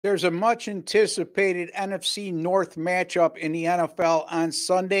There's a much anticipated NFC North matchup in the NFL on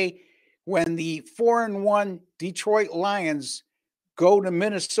Sunday when the 4-1 Detroit Lions go to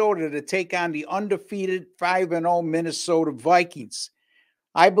Minnesota to take on the undefeated 5-0 Minnesota Vikings.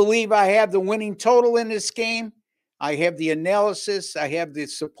 I believe I have the winning total in this game. I have the analysis, I have the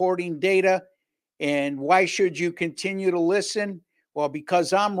supporting data. And why should you continue to listen? Well,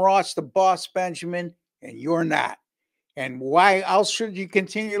 because I'm Ross the Boss Benjamin and you're not. And why else should you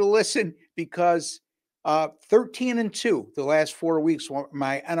continue to listen? Because 13-2 the last 4 weeks,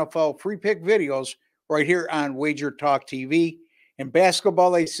 my NFL free pick videos right here on Wager Talk TV. In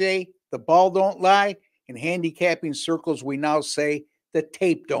basketball, they say the ball don't lie. In handicapping circles, we now say the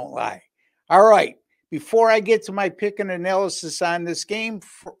tape don't lie. All right. Before I get to my pick and analysis on this game,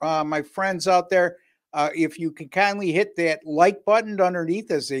 my friends out there, if you can kindly hit that like button underneath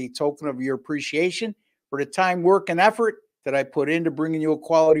as a token of your appreciation for the time, work, and effort that I put into bringing you a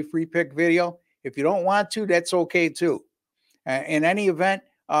quality free pick video. If you don't want to, that's okay too. In any event,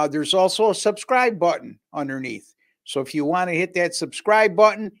 there's also a subscribe button underneath. So if you want to hit that subscribe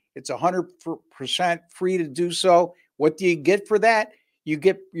button, it's 100% free to do so. What do you get for that?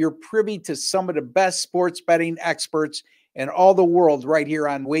 You're privy to some of the best sports betting experts in all the world right here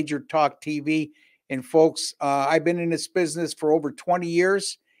on Wager Talk TV. And folks, I've been in this business for over 20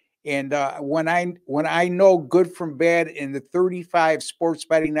 years. And when I know good from bad, and the 35 sports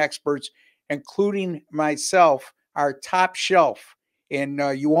betting experts, including myself, are top shelf. And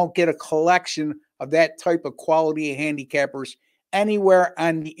you won't get a collection of that type of quality handicappers anywhere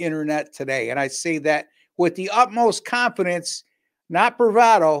on the internet today. And I say that with the utmost confidence, not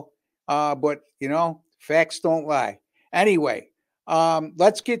bravado, but, facts don't lie. Anyway,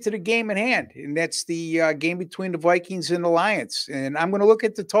 let's get to the game in hand, and that's the game between the Vikings and the Lions. And I'm going to look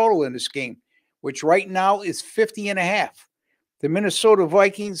at the total in this game, which right now is 50.5. The Minnesota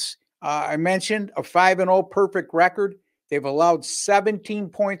Vikings, I mentioned, a 5-0 perfect record. They've allowed 17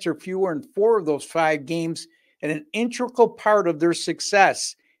 points or fewer in 4 of those 5 games, and an integral part of their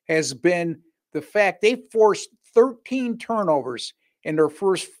success has been the fact they forced 13 turnovers in their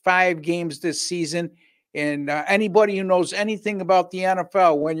first 5 games this season. And anybody who knows anything about the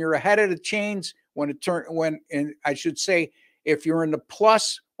NFL, when you're ahead of the chains, and I should say, if you're in the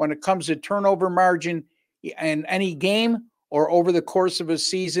plus when it comes to turnover margin in any game or over the course of a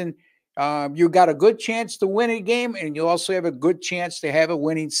season, you got a good chance to win a game, and you also have a good chance to have a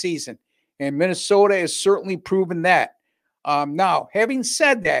winning season. And Minnesota has certainly proven that. Now, having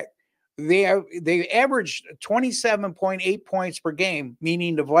said that, they averaged 27.8 points per game,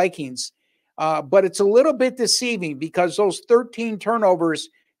 meaning the Vikings. But it's a little bit deceiving because those 13 turnovers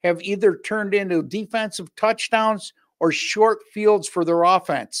have either turned into defensive touchdowns or short fields for their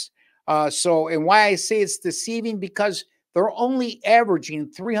offense. And why I say it's deceiving, because they're only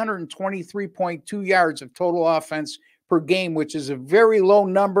averaging 323.2 yards of total offense per game, which is a very low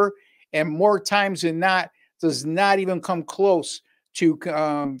number, and more times than not does not even come close to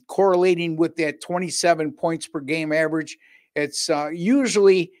correlating with that 27 points per game average. It's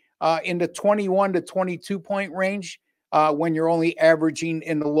usually in the 21 to 22 point range when you're only averaging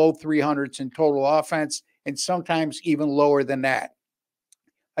in the low 300s in total offense, and sometimes even lower than that.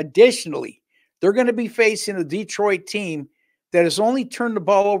 Additionally, they're going to be facing a Detroit team that has only turned the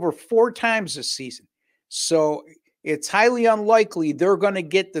ball over 4 times this season. So it's highly unlikely they're going to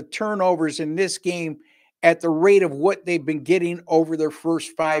get the turnovers in this game at the rate of what they've been getting over their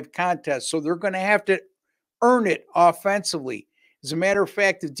first 5 contests. So they're going to have to earn it offensively. As a matter of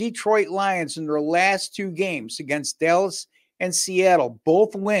fact, the Detroit Lions in their last 2 games against Dallas and Seattle,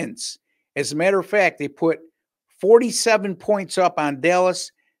 both wins. As a matter of fact, they put 47 points up on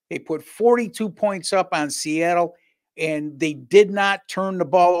Dallas. They put 42 points up on Seattle, and they did not turn the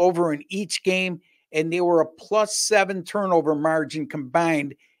ball over in each game, and they were a +7 turnover margin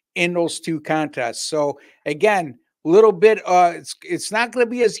combined in those 2 contests. So again, a little bit, it's not going to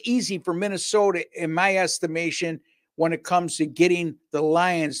be as easy for Minnesota, in my estimation, when it comes to getting the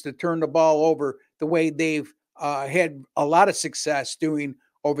Lions to turn the ball over the way they've had a lot of success doing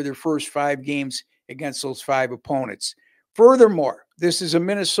over their first 5 games against those 5 opponents. Furthermore, this is a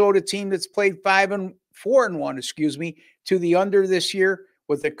Minnesota team that's played 4-1, to the under this year,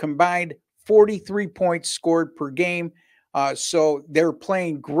 with a combined 43 points scored per game. So they're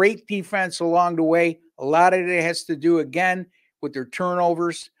playing great defense along the way. A lot of it has to do, again, with their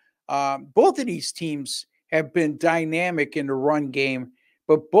turnovers. Both of these teams have been dynamic in the run game,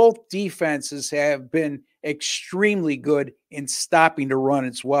 but both defenses have been extremely good in stopping the run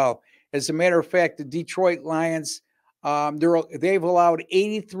as well. As a matter of fact, the Detroit Lions, they've allowed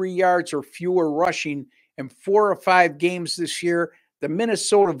 83 yards or fewer rushing in 4 or 5 games this year. the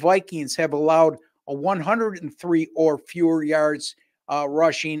Minnesota Vikings have allowed a 103 or fewer yards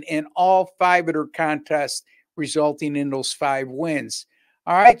rushing in all 5 of their contests, resulting in those 5 wins.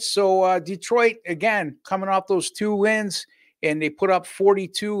 All right, so Detroit, again, coming off those 2 wins, and they put up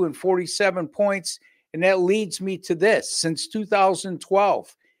 42 and 47 points, and that leads me to this. Since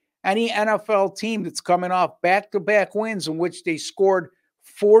 2012, any NFL team that's coming off back-to-back wins in which they scored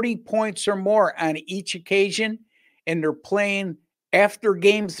 40 points or more on each occasion, and they're playing after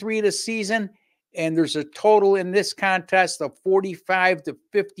game 3 of the season, and there's a total in this contest of 45 to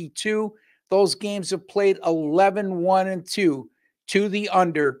 52. Those games have played 11-1-2 to the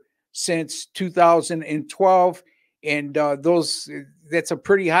under since 2012. And that's a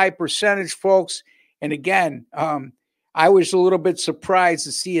pretty high percentage, folks. And again, I was a little bit surprised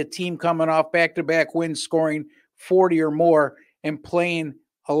to see a team coming off back-to-back wins scoring 40 or more and playing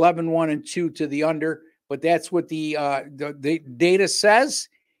 11-1-2 to the under. But that's what the data says,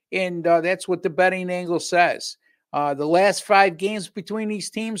 and that's what the betting angle says. The last 5 games between these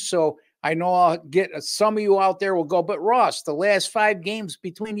teams, so I know I'll get some of you out there will go, but Ross, the last 5 games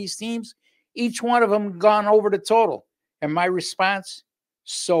between these teams, each one of them gone over the total. And my response,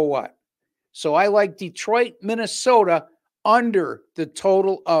 so what? So I like Detroit, Minnesota under the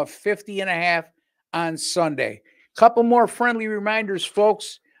total of 50.5 on Sunday. Couple more friendly reminders,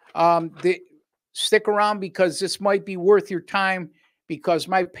 folks. Stick around because this might be worth your time, because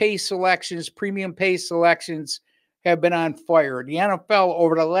my pay selections, premium pay selections, have been on fire. The NFL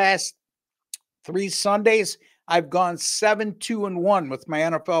over the last 3 Sundays, I've gone 7-2-1 with my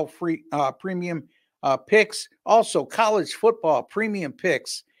NFL free premium picks. Also, college football premium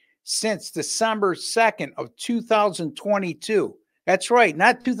picks since December 2nd of 2022. That's right,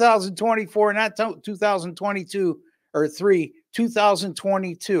 not 2024, not 2022 or 3,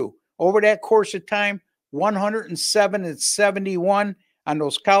 2022. Over that course of time, 107-71 on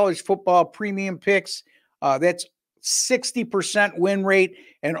those college football premium picks. That's 60% win rate,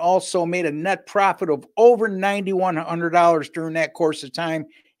 and also made a net profit of over $9,100 during that course of time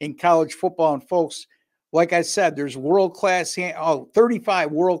in college football. And folks, like I said, there's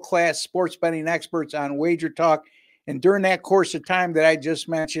 35 world-class sports betting experts on Wager Talk. And during that course of time that I just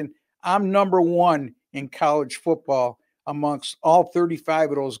mentioned, I'm number 1 in college football amongst all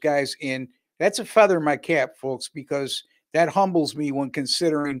 35 of those guys. And that's a feather in my cap, folks, because that humbles me when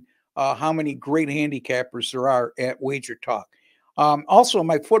considering how many great handicappers there are at Wager Talk. Also,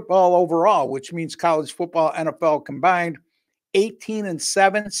 my football overall, which means college football, NFL combined,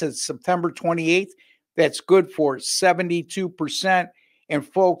 18-7 since September 28th. That's good for 72%. And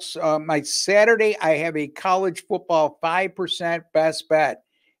folks, my Saturday, I have a college football 5% best bet.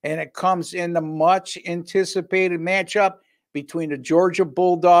 And it comes in the much anticipated matchup between the Georgia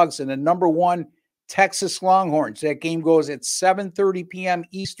Bulldogs and the number 1 Texas Longhorns. That game goes at 7:30 p.m.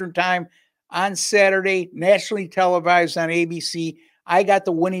 Eastern time on Saturday, nationally televised on ABC. I got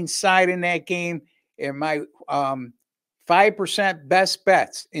the winning side in that game, and my 5% best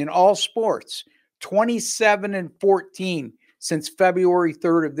bets in all sports, 27-14 since February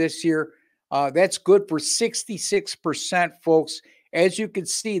 3rd of this year. That's good for 66%, folks. As you can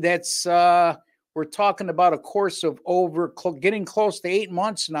see, that's we're talking about a course of getting close to 8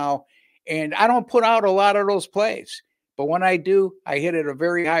 months now. And I don't put out a lot of those plays, but when I do, I hit at a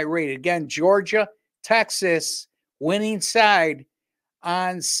very high rate. Again, Georgia, Texas, winning side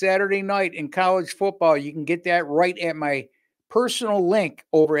on Saturday night in college football. You can get that right at my personal link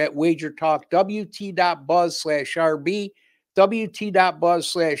over at Wager Talk, wt.buzz/RB,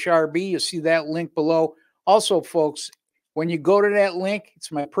 wt.buzz/RB. You'll see that link below. Also, folks, when you go to that link,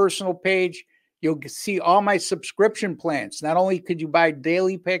 it's my personal page. You'll see all my subscription plans. Not only could you buy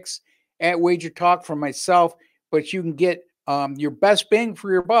daily picks at Wager Talk from myself, but you can get your best bang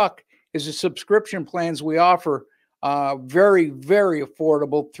for your buck is the subscription plans we offer. Very, very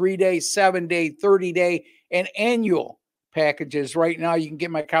affordable. 3-day, 7-day, 30-day, and annual packages. Right now, you can get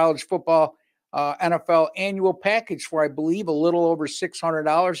my college football NFL annual package for, I believe, a little over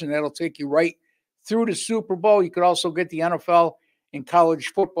 $600, and that'll take you right through the Super Bowl. You could also get the NFL and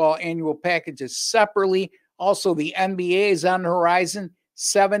college football annual packages separately. Also, the NBA is on the horizon.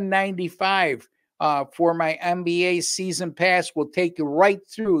 $795 for my NBA season pass will take you right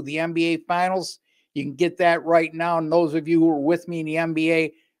through the NBA finals. You can get that right now. And those of you who were with me in the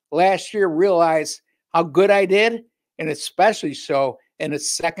NBA last year realize how good I did, and especially so in the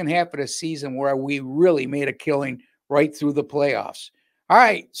second half of the season where we really made a killing right through the playoffs. All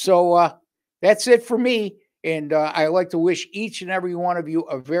right, so that's it for me. And I like to wish each and every one of you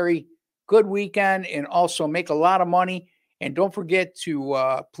a very good weekend and also make a lot of money. And don't forget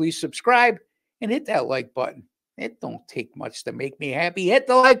to please subscribe and hit that like button. It don't take much to make me happy. Hit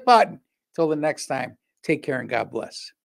the like button. Till the next time, take care and God bless.